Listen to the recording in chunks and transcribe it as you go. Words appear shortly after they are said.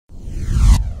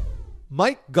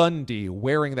Mike Gundy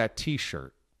wearing that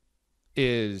T-shirt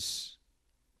just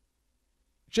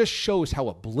shows how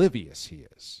oblivious he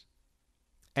is.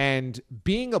 And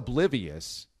being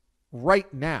oblivious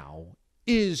right now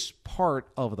is part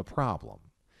of the problem.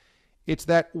 It's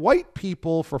that white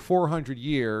people for 400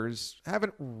 years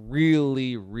haven't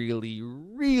really, really,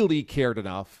 really cared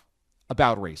enough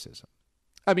about racism.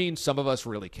 I mean, some of us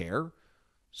really care.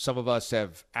 Some of us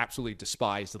have absolutely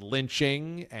despised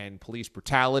lynching and police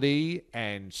brutality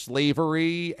and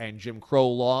slavery and Jim Crow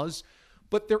laws.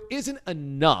 But there isn't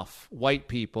enough white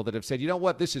people that have said, you know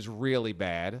what, this is really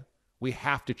bad. We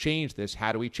have to change this.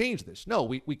 How do we change this? No,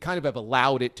 we kind of have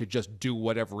allowed it to just do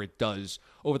whatever it does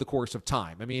over the course of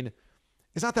time. I mean,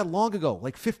 it's not that long ago,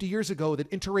 like 50 years ago, that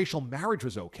interracial marriage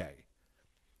was okay.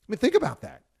 I mean, think about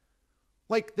that.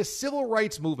 Like the civil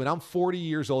rights movement, I'm 40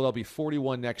 years old. I'll be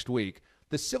 41 next week.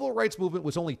 The civil rights movement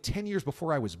was only 10 years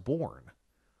before I was born.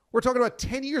 We're talking about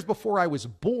 10 years before I was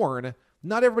born.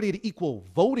 Not everybody had equal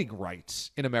voting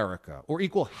rights in America or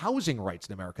equal housing rights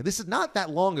in America. This is not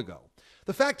that long ago.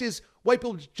 The fact is, white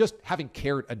people just haven't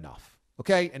cared enough,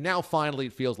 okay? And now finally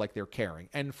it feels like they're caring.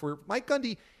 And for Mike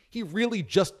Gundy, he really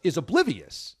just is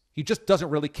oblivious. He just doesn't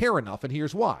really care enough, and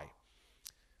here's why.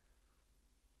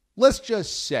 Let's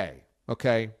just say,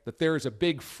 okay, that there is a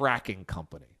big fracking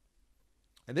company.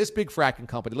 And this big fracking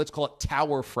company, let's call it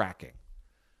Tower Fracking,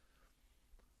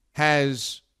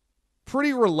 has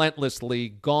pretty relentlessly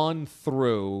gone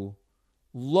through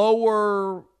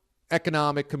lower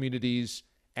economic communities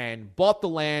and bought the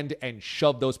land and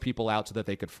shoved those people out so that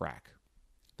they could frack.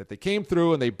 That they came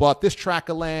through and they bought this tract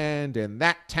of land and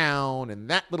that town and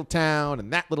that little town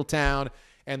and that little town,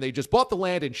 and they just bought the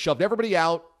land and shoved everybody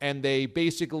out, and they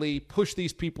basically pushed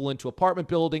these people into apartment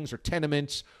buildings or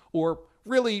tenements or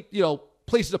really,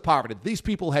 places of poverty. These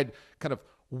people had kind of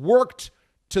worked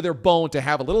to their bone to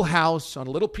have a little house on a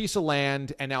little piece of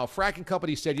land, and now a fracking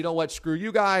company said, you know what, screw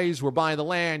you guys, we're buying the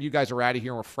land, you guys are out of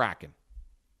here and we're fracking.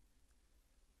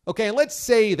 Okay, and let's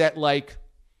say that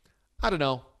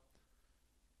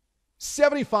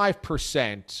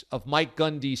 75% of Mike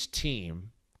Gundy's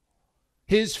team,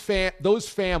 those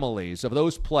families of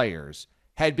those players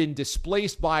had been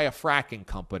displaced by a fracking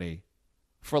company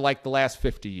for the last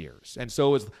 50 years. And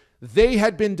so they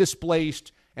had been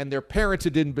displaced and their parents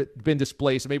had been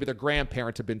displaced, and maybe their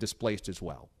grandparents had been displaced as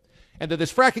well. And that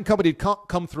this fracking company had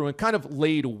come through and kind of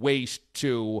laid waste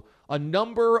to a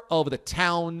number of the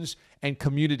towns and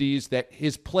communities that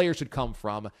his players had come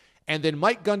from. And then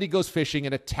Mike Gundy goes fishing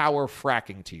in a Tower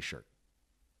Fracking T-shirt.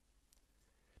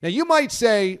 Now, you might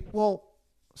say, well,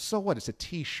 so what? It's a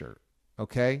T-shirt,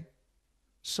 okay?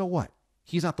 So what?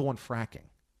 He's not the one fracking.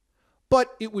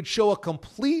 But it would show a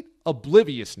complete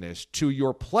obliviousness to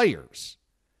your players.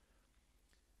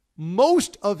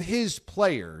 Most of his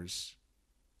players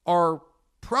are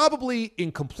probably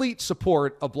in complete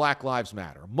support of Black Lives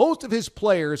Matter. Most of his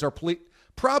players are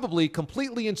probably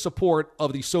completely in support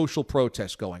of the social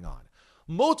protests going on.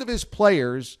 Most of his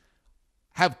players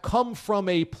have come from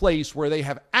a place where they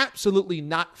have absolutely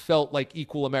not felt like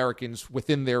equal Americans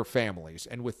within their families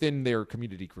and within their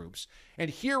community groups. And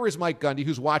here is Mike Gundy,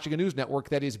 who's watching a news network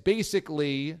that is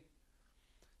basically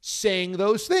saying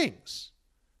those things.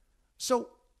 So,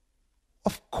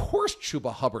 of course,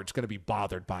 Chuba Hubbard's going to be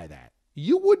bothered by that.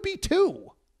 You would be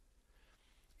too.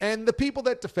 And the people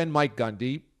that defend Mike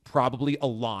Gundy probably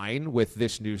align with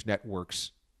this news network's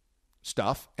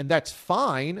stuff, and that's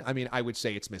fine. I mean, I would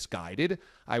say it's misguided.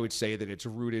 I would say that it's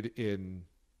rooted in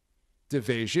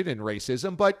division and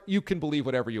racism, but you can believe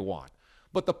whatever you want.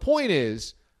 But the point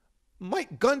is,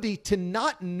 Mike Gundy, to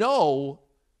not know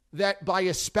that by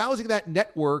espousing that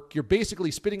network, you're basically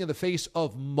spitting in the face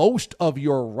of most of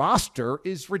your roster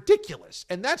is ridiculous.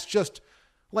 And that's just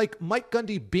like Mike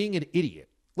Gundy being an idiot.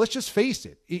 Let's just face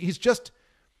it. He's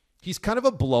kind of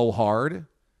a blowhard.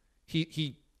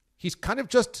 He's kind of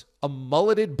just a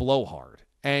mulleted blowhard.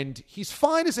 And he's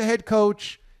fine as a head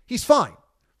coach. He's fine.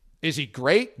 Is he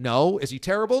great? No. Is he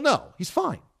terrible? No. He's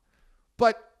fine.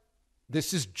 But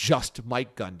this is just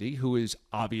Mike Gundy, who is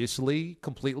obviously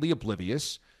completely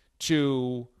oblivious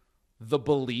to the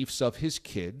beliefs of his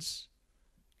kids.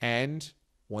 And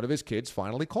one of his kids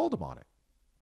finally called him on it.